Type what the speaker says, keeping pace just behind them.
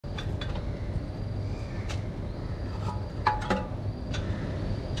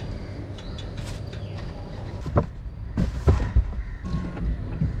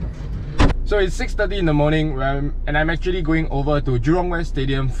So it's 6:30 in the morning and I'm actually going over to Jurong West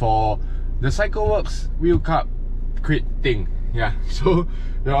Stadium for the Cycleworx Wheel Cup crit thing. Yeah, so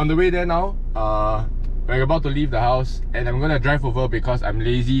we're on the way there now. We're about to leave the house and I'm gonna drive over because I'm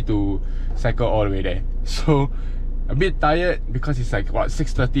lazy to cycle all the way there. So a bit tired because it's like what,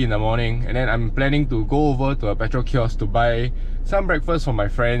 6:30 in the morning, and then I'm planning to go over to a petrol kiosk to buy some breakfast for my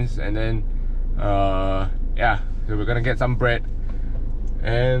friends, and then yeah, so we're gonna get some bread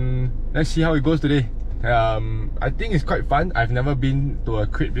and let's see how it goes today. I think it's quite fun. I've never been to a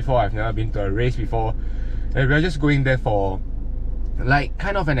crit before, I've never been to a race before, and we're just going there for like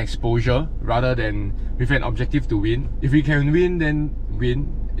kind of an exposure rather than with an objective to win. If we can win, then win.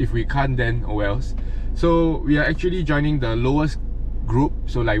 If we can't, then oh wells. So we are actually joining the lowest group.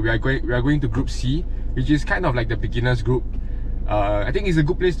 So like we are going to group C, which is kind of like the beginners group. I think it's a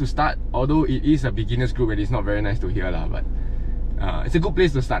good place to start, although it is a beginners group and it's not very nice to hear lah, but it's a good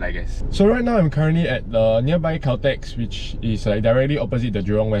place to start, I guess. So right now I'm currently at the nearby Caltex, which is like directly opposite the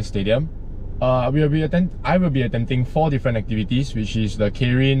Jurong West Stadium. I will be attempting 4 different activities, which is the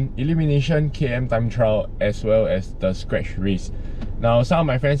Keirin, Elimination, KM time trial, as well as the Scratch Race. Now some of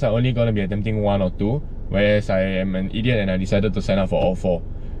my friends are only going to be attempting 1 or 2, whereas I am an idiot and I decided to sign up for all 4.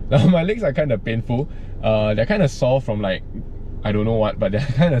 Now my legs are kind of painful. They're kind of sore from like, I don't know what, but they're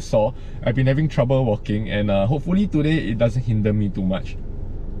kind of sore. I've been having trouble walking, and hopefully today it doesn't hinder me too much.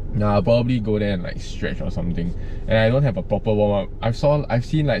 Now I'll probably go there and like stretch or something, and I don't have a proper warm-up. I've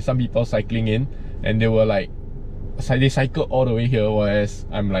seen like some people cycling in and they were like, they cycled all the way here, whereas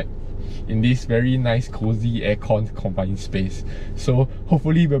I'm like in this very nice cozy aircon confined space. So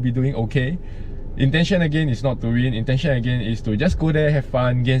hopefully we'll be doing okay. Intention again is not to win. Intention again is to just go there, have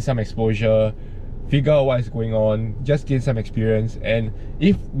fun, gain some exposure, figure out what is going on, just gain some experience, and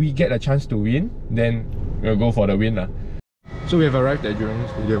if we get a chance to win, then we'll go for the win lah. So we have arrived at Jurong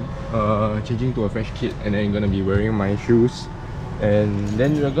Stadium, changing to a fresh kit, and then gonna be wearing my shoes, and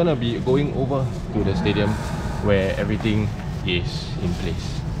then we're gonna be going over to the stadium where everything is in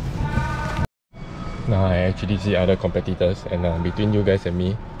place. Now I actually see other competitors, and between you guys and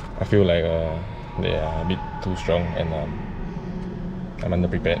me, I feel like they are a bit too strong, and I'm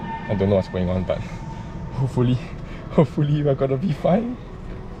underprepared. I don't know what's going on, but hopefully we're gonna be fine.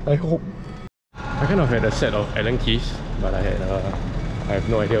 I hope. I kind of had a set of Allen keys, but I have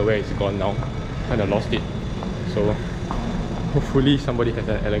no idea where it's gone now. Kind of lost it. So hopefully somebody has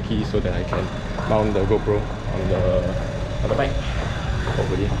an Allen key so that I can mount the GoPro on the bike.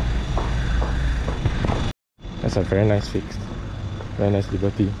 Hopefully. That's a very nice fix. Very nice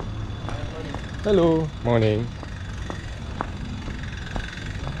Liberty. Hello, morning.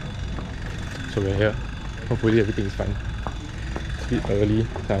 So we're here. Hopefully everything is fine. It's a bit early,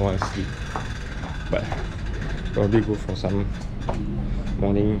 so I want to sleep. But probably go for some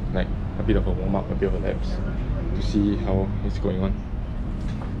morning, like a bit of a warm up, a bit of a laps to see how it's going on.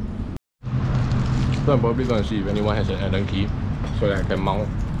 So I'm probably going to see if anyone has an Allen key so that I can mount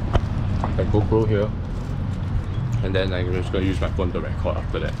the GoPro here, and then I'm just going to use my phone to record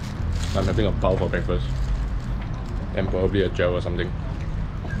after that. I'm having a pao for breakfast and probably a gel or something.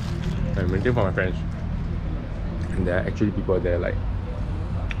 I'm waiting for my friends, and there are actually people there like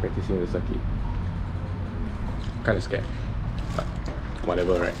practicing the circuit. Kind of scared, but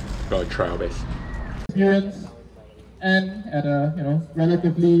whatever, right? Gotta try our best. Experience and at a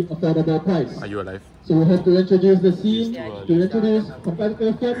relatively affordable price. Are you alive? So we have to introduce the scene, to introduce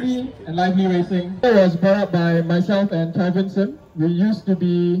competitive friendly and lively racing. It was brought up by myself and Keirin Sim. We used to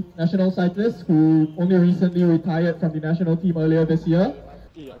be national cyclists who only recently retired from the national team earlier this year.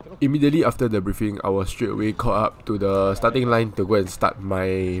 Immediately after the briefing, I was straight away called up to the starting line to go and start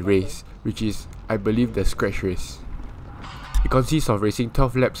my race, which is, I believe, the Scratch Race. It consists of racing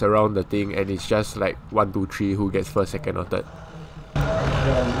 12 laps around the thing, and it's just like 1, 2, 3 who gets first, second or third.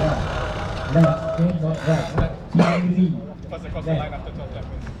 First across the line after 12 lap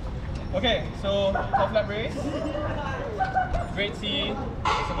race. Okay, so 12 lap race. Grade C is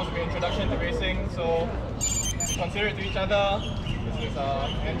supposed to be introduction to racing, so be considerate to each other. This is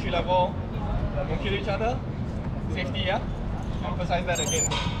entry level. Don't kill each other. Safety, yeah? Emphasize that again.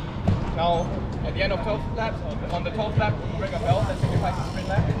 Now, at the end of 12 laps, on the 12th lap, we'll bring a bell that signifies the sprint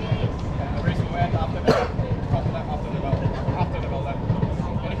lap. And the race will end after the lap, 12th lap after the bell lap.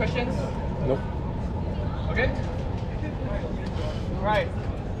 Any questions? Nope. Okay? Right,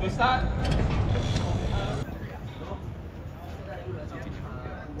 we'll start.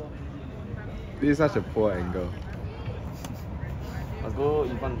 This is such a poor angle. I'll go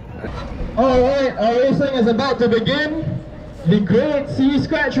in front. Alright, our racing is about to begin. The Grade C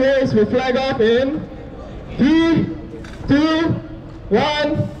Scratch Race will flag off in 3, 2,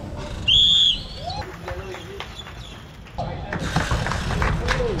 1.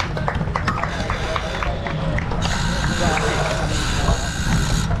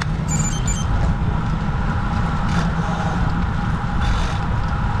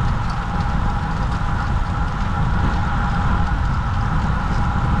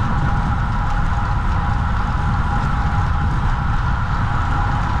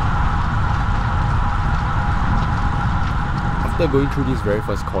 After going through this very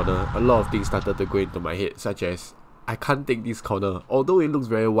first corner, a lot of things started to go into my head, such as I can't take this corner. Although it looks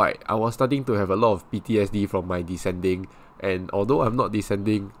very wide, I was starting to have a lot of PTSD from my descending, and although I'm not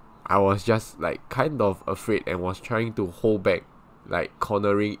descending, I was just like kind of afraid and was trying to hold back, like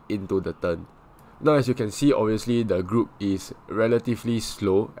cornering into the turn. Now as you can see, obviously the group is relatively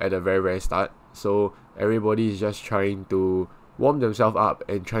slow at the very start, so everybody is just trying to warm themselves up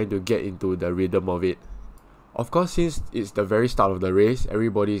and trying to get into the rhythm of it. Of course, since it's the very start of the race,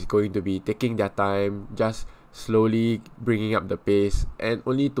 everybody is going to be taking their time, just slowly bringing up the pace, and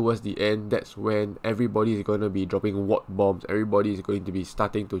only towards the end, that's when everybody is going to be dropping watt bombs. Everybody is going to be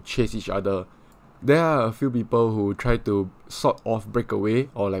starting to chase each other. There are a few people who try to sort of break away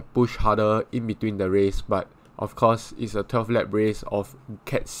or like push harder in between the race, but of course it's a 12 lap race of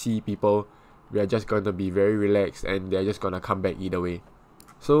Cat C people. We are just going to be very relaxed and they're just going to come back either way.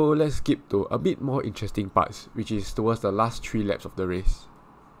 So let's skip to a bit more interesting parts, which is towards the last 3 laps of the race.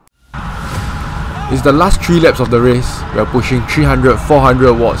 It's the last 3 laps of the race. We are pushing 300,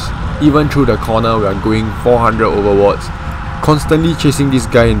 400 watts. Even through the corner, we are going 400 over watts. Constantly chasing this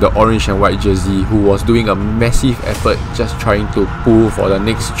guy in the orange and white jersey who was doing a massive effort just trying to pull for the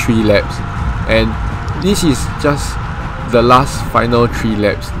next 3 laps. And this is just the last final 3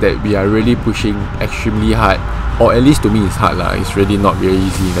 laps that we are really pushing extremely hard. Or at least to me it's hard lah. It's really not very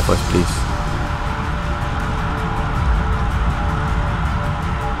easy in the first place.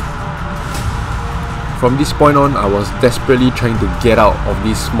 From this point on, I was desperately trying to get out of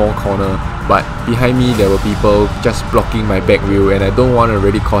this small corner, but behind me there were people just blocking my back wheel and I don't want to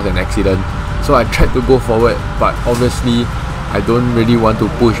really cause an accident. So I tried to go forward, but obviously I don't really want to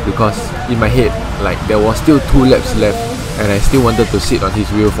push because in my head, like there was still 2 laps left and I still wanted to sit on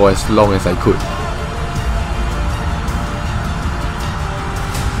his wheel for as long as I could.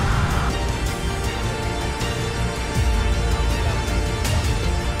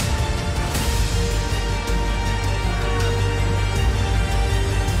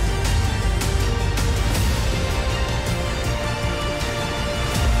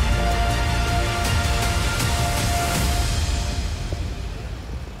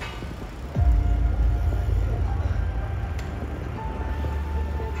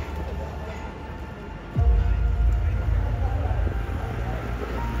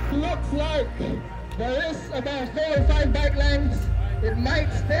 Looks like there is about 4 or 5 bike lengths. It might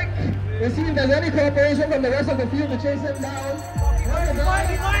stick. We'll see if there's any cooperation from the rest of the field to chase him down.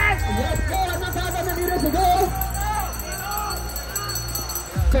 Yes, 400 meters to go.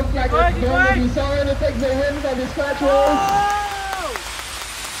 Looks like it's going to be Soren who takes the win from the scratch race.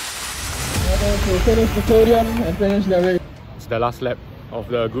 To finish the podium and finish the race. It's the last lap of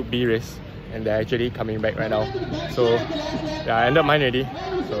the Group B race and they're actually coming back right now. So yeah, I ended mine already.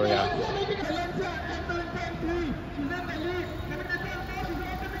 So yeah.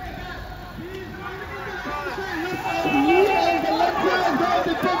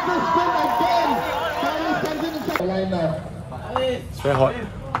 It's very hot.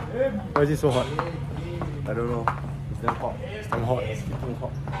 Why is it so hot? I don't know. It's damn hot. It's damn hot. It's freaking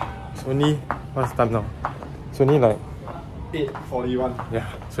hot. It's only, what's the time now? It's only like 8:41. Yeah,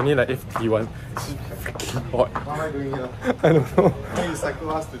 it's only like 8:51. It's freaking hot. What am I doing here? I don't know. Why you cycle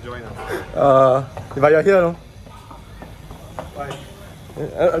us to join us? But you're here, no? Why?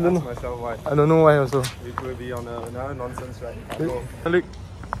 I don't know. Myself why. I don't know why also. We could be on another nonsense, right? Look.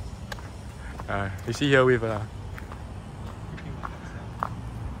 You see here with at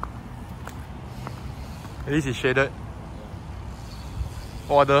least it's shaded.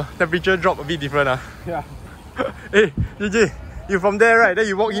 Oh, the temperature drop a bit different. Yeah. Hey, JJ, you from there, right? Then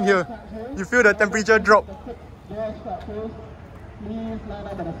you walk in here. You feel the temperature drop. Please line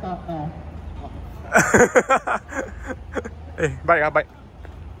up at the start now. Hey, bike.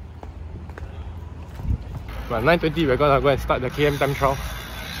 But 9:20, we're gonna go and start the KM time trial.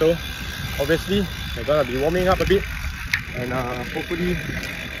 So, obviously, we're gonna be warming up a bit. And hopefully,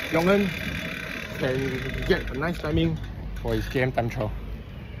 Yonghen can get a nice timing for his KM time trial.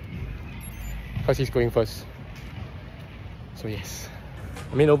 Because he's going first. So yes.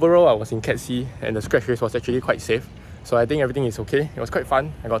 I mean, overall I was in Cat C and the scratch race was actually quite safe. So I think everything is okay. It was quite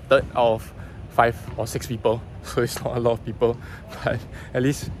fun. I got 3rd out of 5 or 6 people. So it's not a lot of people. But at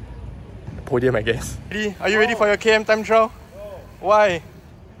least podium, I guess. Are you ready for your KM time trial? Why?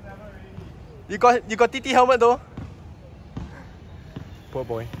 You got TT helmet though? Poor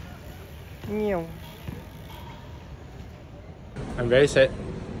boy. Meow. I'm very sad.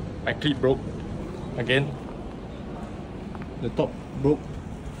 My clip broke. Again. The top broke.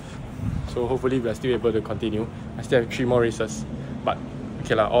 So hopefully we are still able to continue. I still have 3 more races. But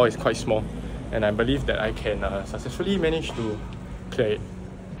okay lah, all is quite small. And I believe that I can successfully manage to Okay.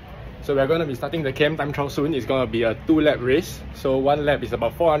 So we're going to be starting the KM time trial soon. It's going to be a 2-lap race. So 1 lap is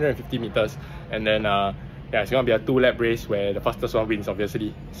about 450 meters. And then yeah, it's going to be a 2-lap race where the fastest one wins,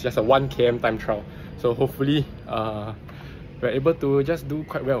 obviously. It's just a 1 km time trial. So hopefully we're able to just do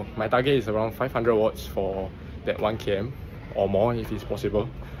quite well. My target is around 500 watts for that 1 km or more if it's possible.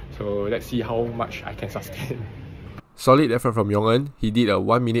 So let's see how much I can sustain. Solid effort from Yong-En. He did a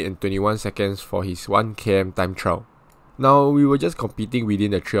 1 minute and 21 seconds for his 1 km time trial. Now, we were just competing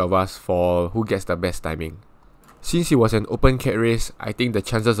within the 3 of us for who gets the best timing. Since it was an open cat race, I think the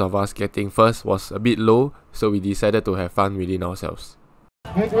chances of us getting first was a bit low, so we decided to have fun within ourselves.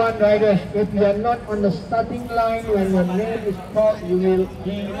 Group 1 riders, if you are not on the starting line when your name is called, you will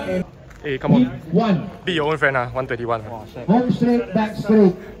be in Hey, come on. Heat 1. Beat your own friend, 121. Home straight, back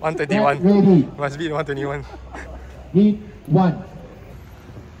straight. 131. Get ready. Must beat 121. Heat 1.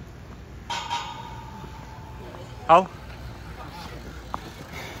 How?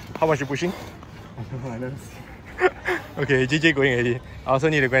 How much you pushing? Okay, JJ going already. I also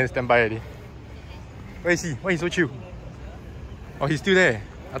need to go and stand by already. Where is he? Why he so chill? Oh, he's still there.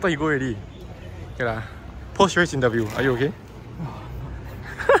 I thought he go already. Okay lah. Post-race interview. Are you okay?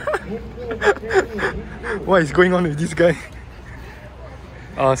 What is going on with this guy?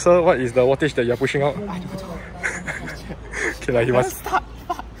 Sir, what is the wattage that you're pushing out? I don't know. Okay lah, he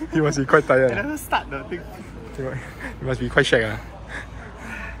must be quite tired. I never start the thing. He must be quite shaky.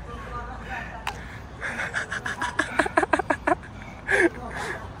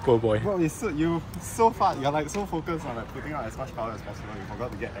 Poor boy. Bro, you so far, you're like so focused on like putting out as much power as possible, you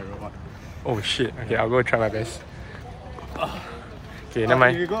forgot to get error one. Oh shit. Okay, I'll go try my best. Okay, never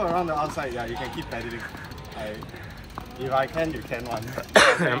mind. If you go around the outside, yeah, you can keep pedaling. If I can, you can one.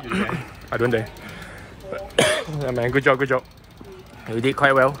 You can. I don't dare. Yeah, man, good job, good job. You did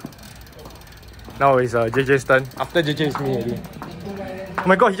quite well. Now it's JJ's turn. After JJ is me already. Oh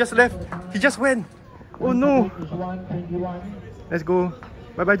my god, he just left. He just went. Oh no. Let's go.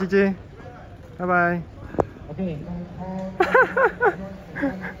 Bye bye, JJ. Bye bye. Okay.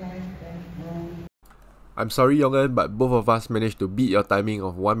 I'm sorry, Yong-En, but both of us managed to beat your timing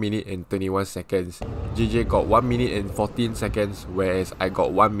of 1 minute and 21 seconds. JJ got 1 minute and 14 seconds, whereas I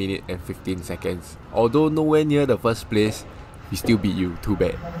got 1 minute and 15 seconds. Although nowhere near the first place, we still beat you. Too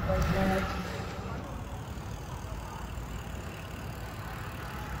bad.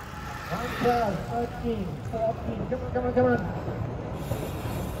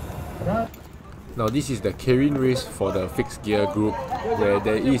 Now this is the Keirin race for the fixed gear group, where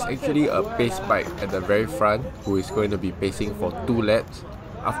there is actually a pace bike at the very front who is going to be pacing for 2 laps.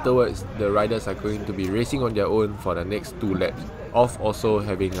 Afterwards, the riders are going to be racing on their own for the next 2 laps, of also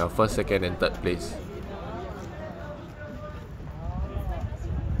having a first, second and third place.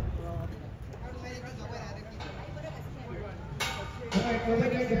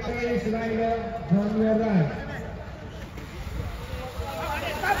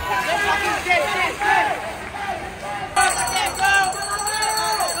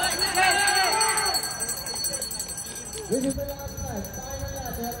 This is the last lap. Final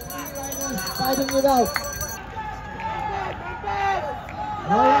lap. There are 3 riders fighting it out.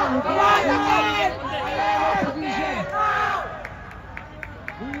 Now you can see position.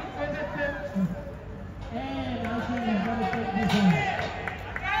 He finished it. And I think he's going to take this one.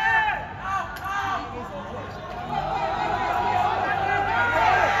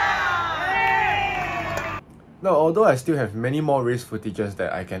 Now, although I still have many more race footages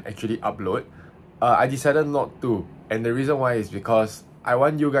that I can actually upload, I decided not to. And the reason why is because I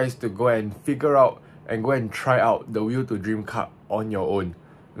want you guys to go and figure out and go and try out the Wheel to Dream Cup on your own.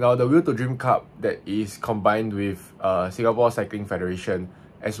 Now, the Wheel to Dream Cup that is combined with Singapore Cycling Federation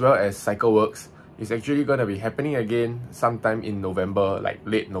as well as Cycleworx is actually going to be happening again sometime in November, like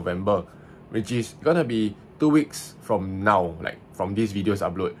late November, which is going to be 2 weeks from now, like from this video's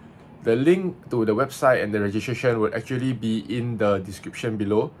upload. The link to the website and the registration will actually be in the description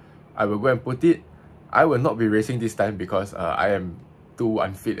below. I will go and put it. I will not be racing this time because I am too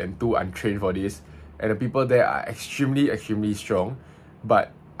unfit and too untrained for this. And the people there are extremely strong.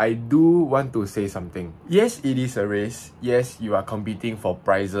 But I do want to say something. Yes, it is a race. Yes, you are competing for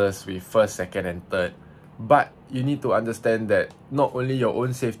prizes with first, second and third. But you need to understand that not only your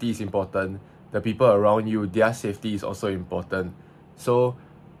own safety is important, the people around you, their safety is also important. So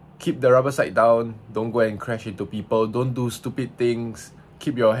keep the rubber side down, don't go and crash into people, don't do stupid things.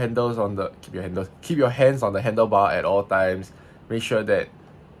 Keep your hands on the handlebar at all times. Make sure that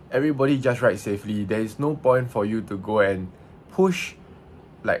everybody just rides safely. There is no point for you to go and push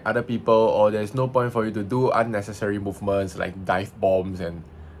like other people, or there's no point for you to do unnecessary movements like dive bombs and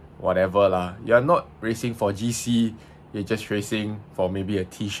whatever lah. You're not racing for GC, you're just racing for maybe a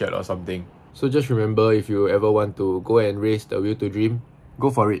t-shirt or something. So just remember, if you ever want to go and race the Wheel to Dream, go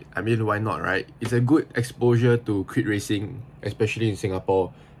for it. I mean, why not, right? It's a good exposure to crit racing, especially in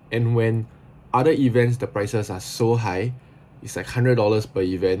Singapore. And when other events, the prices are so high, it's like $100 per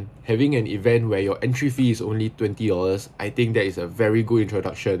event. Having an event where your entry fee is only $20, I think that is a very good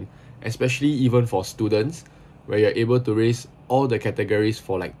introduction, especially even for students, where you're able to race all the categories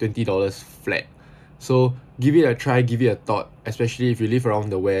for like $20 flat. So give it a try, give it a thought, especially if you live around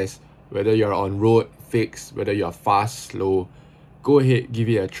the West, whether you're on road, fixed, whether you're fast, slow, go ahead, give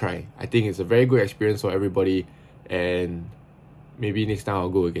it a try. I think it's a very good experience for everybody, and maybe next time I'll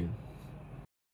go again.